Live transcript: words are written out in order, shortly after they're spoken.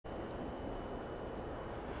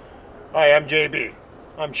Hi, I'm JB.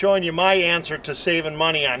 I'm showing you my answer to saving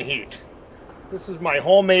money on heat. This is my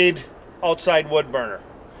homemade outside wood burner.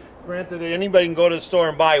 Granted, anybody can go to the store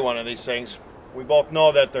and buy one of these things. We both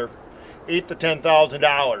know that they're $8,000 to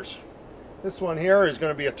 $10,000. This one here is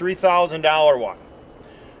going to be a $3,000 one.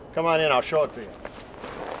 Come on in, I'll show it to you.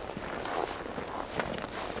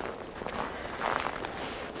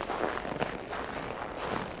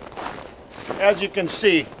 As you can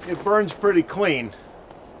see, it burns pretty clean.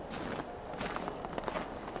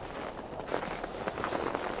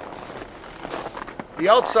 The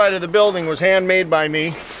outside of the building was handmade by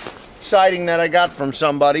me, siding that I got from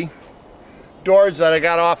somebody, doors that I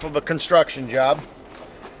got off of a construction job.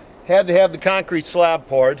 Had to have the concrete slab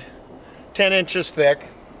poured, 10 inches thick.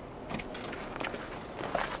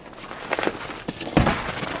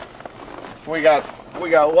 We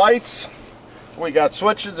got lights, we got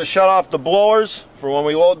switches to shut off the blowers for when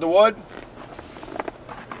we load the wood.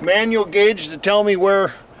 Manual gauge to tell me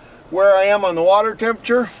where I am on the water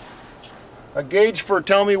temperature. A gauge for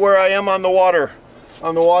tell me where I am on the water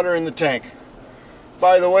in the tank.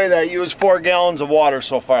 By the way, that used 4 gallons of water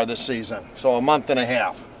so far this season, so a month and a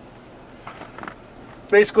half.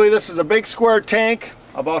 Basically, this is a big square tank,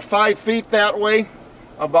 about 5 feet that way,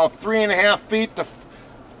 about 3.5 feet to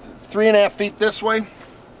 3.5 feet this way.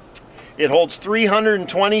 It holds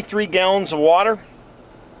 323 gallons of water.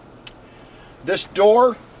 This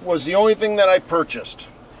door was the only thing that I purchased.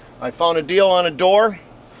 I found a deal on a door.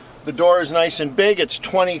 The door is nice and big. It's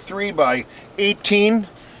 23 by 18.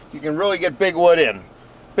 You can really get big wood in.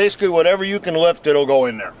 Basically, whatever you can lift, it'll go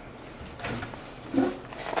in there.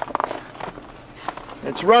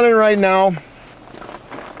 It's running right now.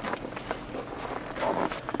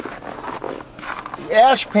 The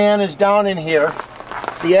ash pan is down in here.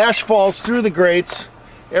 The ash falls through the grates.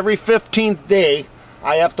 Every 15th day,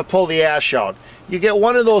 I have to pull the ash out. You get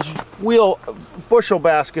one of those bushel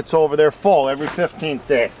baskets over there full every 15th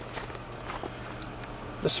day.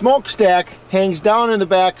 The smokestack hangs down in the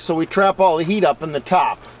back, so we trap all the heat up in the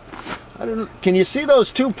top. Can you see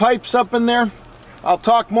those 2 pipes up in there? I'll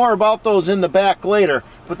talk more about those in the back later,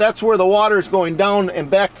 but that's where the water is going down and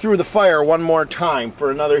back through the fire one more time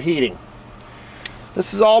for another heating.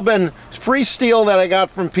 This has all been free steel that I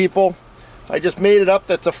got from people. I just made it up.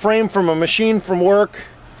 That's a frame from a machine from work.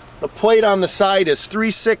 The plate on the side is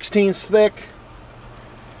 3/16 thick.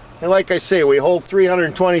 And like I say, we hold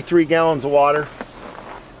 323 gallons of water.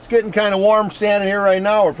 It's getting kind of warm standing here right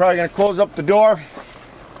now. We're probably going to close up the door.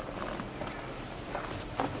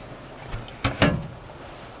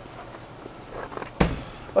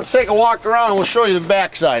 Let's take a walk around and we'll show you the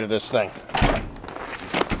back side of this thing.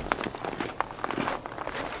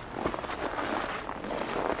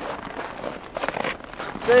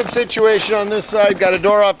 Same situation on this side, got a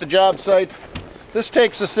door off the job site. This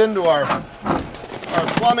takes us into our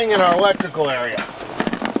plumbing and our electrical area.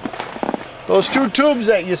 Those 2 tubes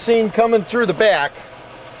that you've seen coming through the back,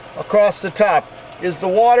 across the top, is the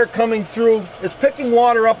water coming through. It's picking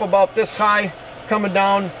water up about this high, coming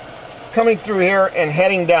down, coming through here and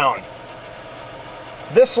heading down.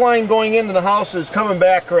 This line going into the house is coming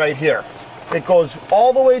back right here. It goes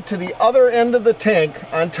all the way to the other end of the tank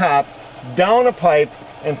on top, down a pipe,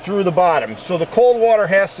 and through the bottom. So the cold water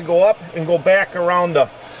has to go up and go back around the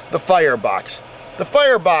firebox. The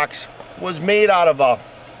firebox was made out of a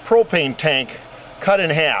propane tank cut in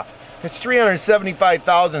half. It's 375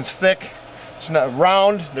 thousandths thick. It's not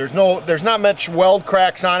round. There's not much weld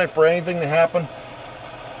cracks on it for anything to happen.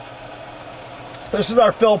 This is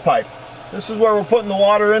our fill pipe. This is where we're putting the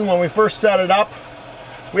water in when we first set it up.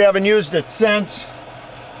 We haven't used it since.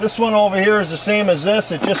 This one over here is the same as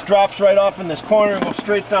this. It just drops right off in this corner and goes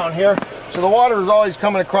straight down here. So the water is always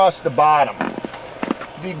coming across the bottom.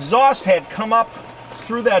 The exhaust had come up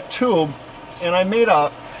through that tube, and I made a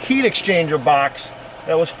heat exchanger box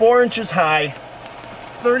that was 4 inches high,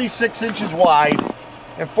 36 inches wide,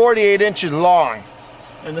 and 48 inches long.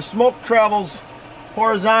 And the smoke travels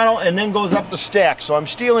horizontal and then goes up the stack. So I'm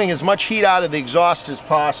stealing as much heat out of the exhaust as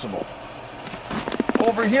possible.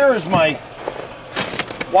 Over here is my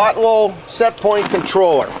Wattlow set point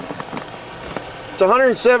controller. It's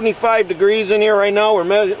 175 degrees in here right now.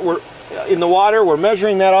 We're in the water. We're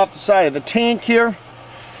measuring that off the side of the tank here.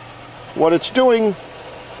 What it's doing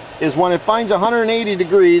is when it finds 180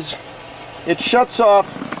 degrees, it shuts off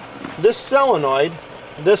this solenoid,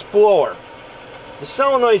 this blower. The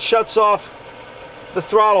solenoid shuts off the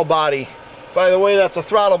throttle body. By the way, that's a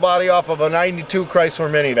throttle body off of a 92 Chrysler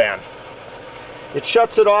minivan. It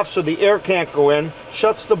shuts it off so the air can't go in,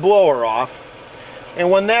 shuts the blower off,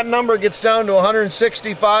 and when that number gets down to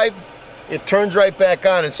 165, it turns right back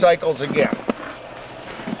on and cycles again.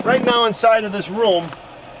 Right now inside of this room,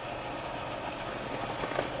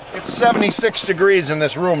 it's 76 degrees in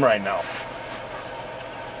this room right now.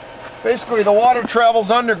 Basically the water travels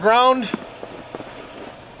underground,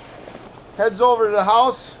 heads over to the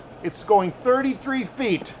house. It's going 33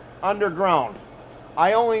 feet underground.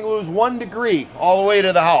 I only lose 1 degree all the way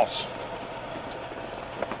to the house.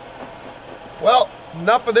 Well,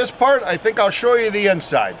 enough of this part. I think I'll show you the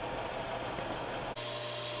inside.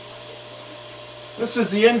 This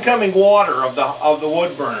is the incoming water of the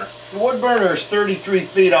wood burner. The wood burner is 33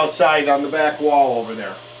 feet outside on the back wall over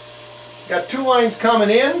there. You got 2 lines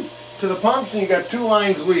coming in to the pumps and you got 2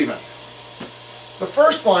 lines leaving. The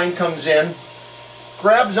first line comes in,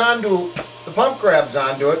 grabs onto, the pump grabs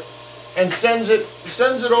onto it and sends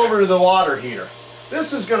it over to the water heater.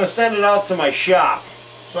 This is going to send it out to my shop.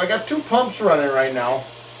 So I got 2 pumps running right now.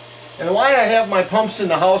 And why I have my pumps in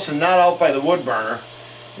the house and not out by the wood burner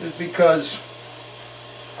is because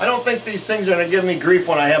I don't think these things are going to give me grief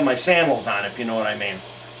when I have my sandals on, if you know what I mean.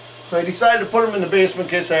 So I decided to put them in the basement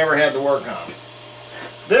in case I ever had to work on them.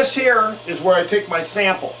 This here is where I take my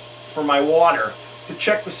sample for my water to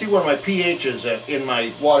check to see where my pH is in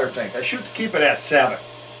my water tank. I shoot to keep it at 7.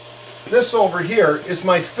 This over here is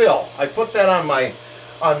my fill. I put that on my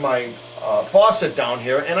faucet down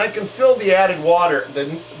here, and I can fill the added water,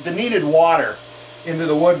 the needed water, into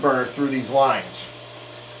the wood burner through these lines.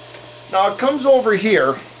 Now it comes over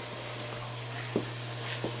here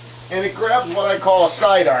and it grabs what I call a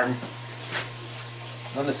sidearm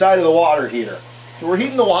on the side of the water heater. So we're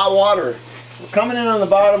heating the hot water. We're coming in on the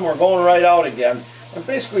bottom, we're going right out again. And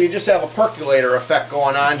basically you just have a percolator effect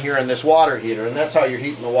going on here in this water heater, and that's how you're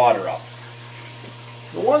heating the water up.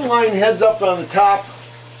 The one line heads up on the top,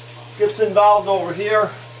 gets involved over here,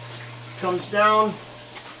 comes down,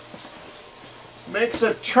 makes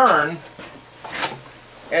a turn,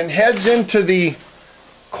 and heads into the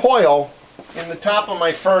coil in the top of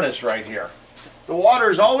my furnace right here. The water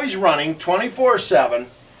is always running 24/7.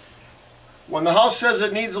 When the house says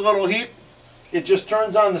it needs a little heat, it just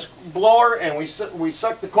turns on this blower and we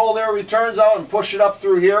suck the cold air returns out and push it up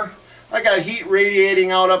through here. I got heat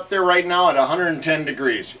radiating out up there right now at 110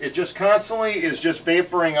 degrees. It just constantly is just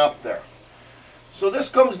vaporing up there. So this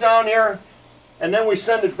comes down here and then we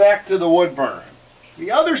send it back to the wood burner.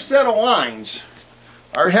 The other set of lines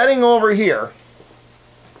are heading over here.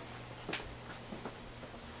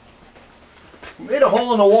 We made a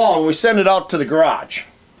hole in the wall and we send it out to the garage.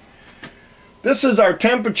 This is our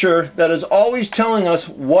temperature that is always telling us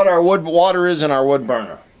what our wood water is in our wood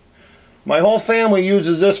burner. My whole family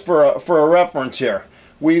uses this for a reference here.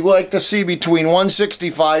 We like to see between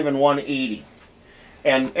 165 and 180.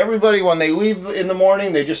 And everybody, when they leave in the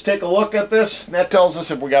morning, they just take a look at this, and that tells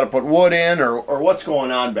us if we got to put wood in or what's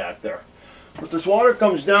going on back there. But this water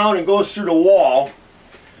comes down and goes through the wall.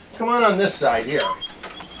 Come on this side here.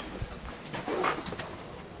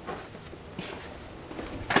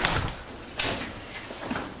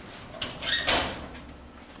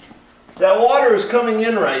 That water is coming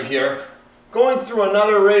in right here, going through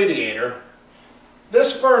another radiator.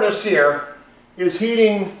 This furnace here is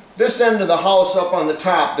heating this end of the house up on the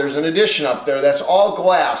top. There's an addition up there that's all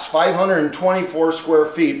glass, 524 square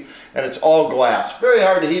feet, and it's all glass. Very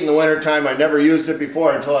hard to heat in the wintertime. I never used it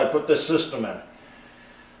before until I put this system in.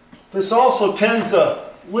 This also tends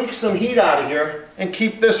to leak some heat out of here and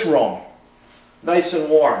keep this room nice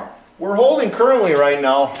and warm. We're holding currently right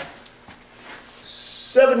now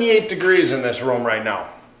 78 degrees in this room right now.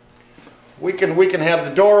 We can have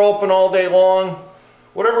the door open all day long,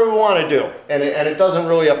 whatever we want to do, and it doesn't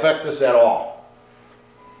really affect us at all.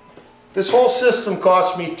 This whole system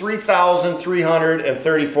cost me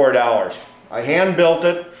 $3,334. I hand built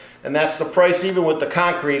it, and that's the price even with the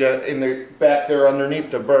concrete in the back there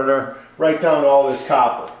underneath the burner, right down to all this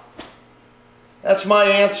copper. That's my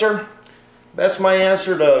answer. That's my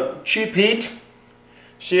answer to cheap heat.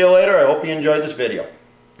 See you later. I hope you enjoyed this video.